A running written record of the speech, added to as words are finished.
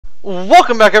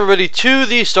Welcome back, everybody, to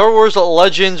the Star Wars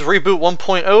Legends Reboot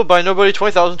 1.0 by Nobody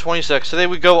 20,026. Today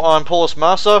we go on Polis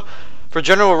Massa for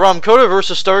General RAHM KOTA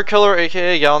versus Starkiller,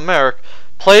 aka Galen Merrick.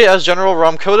 Play as General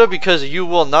RAHM KOTA because you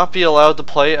will not be allowed to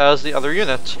play as the other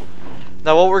unit.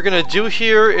 Now what we're going to do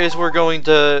here is we're going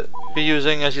to be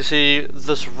using, as you see,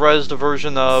 this rezzed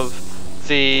version of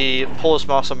the Polis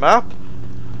Massa map.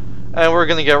 And we're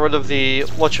going to get rid of the,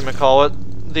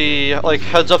 the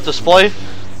heads-up display.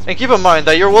 And keep in mind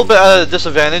that you're a little bit at a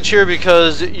disadvantage here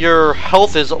because your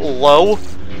health is low.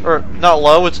 Or, not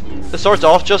low, it starts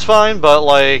off just fine, but,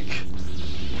 like,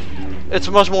 it's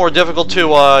much more difficult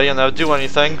to, do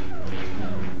anything.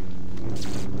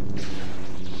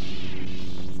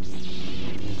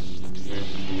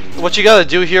 What you gotta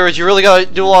do here is you really gotta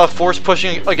do a lot of force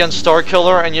pushing against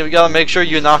Starkiller, and you gotta make sure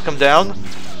you knock him down.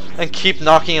 And keep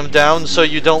knocking him down so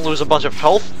you don't lose a bunch of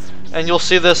health. And you'll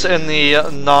see this in the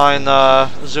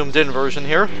zoomed in version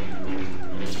here.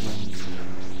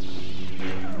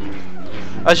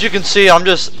 As you can see, I'm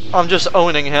just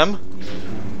owning him.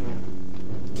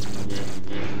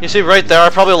 You see right there, I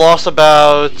probably lost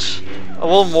about a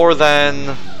little more than,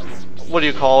 I want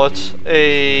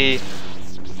to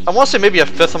say maybe a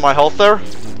fifth of my health there.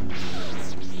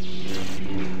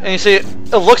 And you see,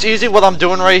 it looks easy what I'm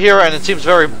doing right here, and it seems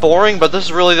very boring, but this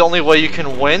is really the only way you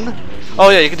can win. Oh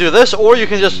yeah, you can do this, or you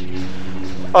can just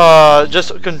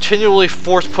continually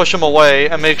force push him away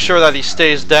and make sure that he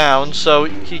stays down so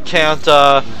he can't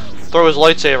throw his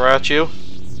lightsaber at you.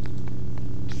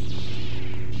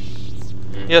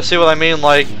 Yeah, see what I mean?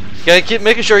 Like, you gotta keep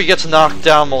making sure he gets knocked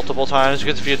down multiple times,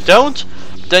 because if you don't,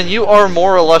 then you are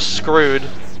more or less screwed.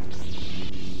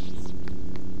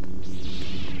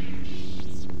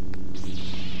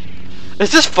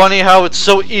 It's just funny how it's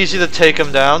so easy to take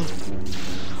him down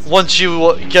once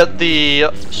you get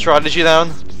the strategy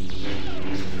down.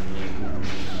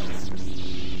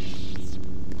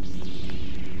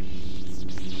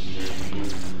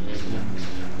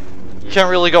 Can't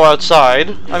really go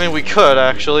outside. I mean, we could,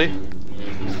 actually.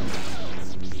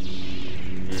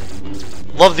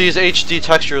 Love these HD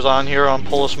textures on here on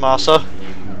Polis Massa.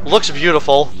 Looks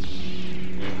beautiful.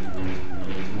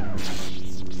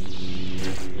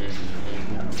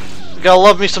 Gotta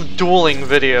love me some dueling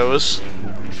videos.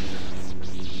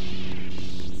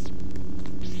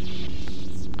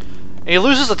 And he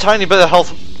loses a tiny bit of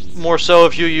health more so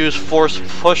if you use force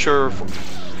push or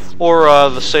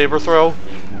the saber throw.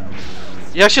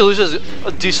 He actually loses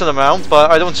a decent amount,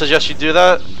 but I don't suggest you do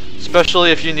that,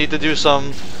 especially if you need to do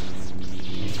some,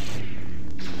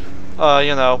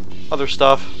 other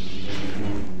stuff.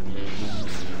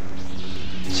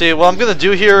 See, what I'm gonna do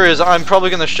here is I'm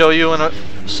probably gonna show you in a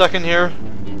second here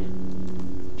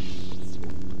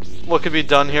what could be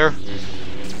done here.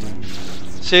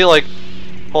 See, like,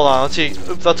 hold on, let's see.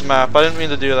 Oops, that's a map. I didn't mean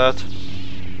to do that.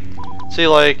 See,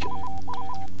 like,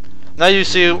 now you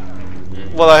see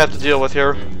what I have to deal with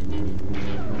here.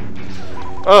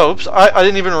 Oh, oops, I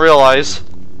didn't even realize.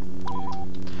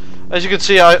 As you can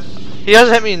see, he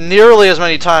hasn't hit me nearly as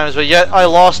many times, but yet I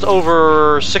lost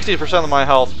over 60% of my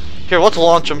health. Here, let's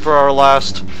launch him for our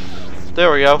last.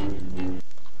 There we go.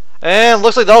 And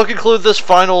looks like that'll conclude this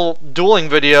final dueling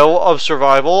video of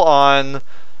survival on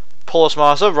Polis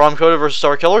Massa, RAHM KOTA vs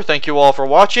Starkiller. Thank you all for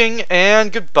watching,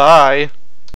 and goodbye.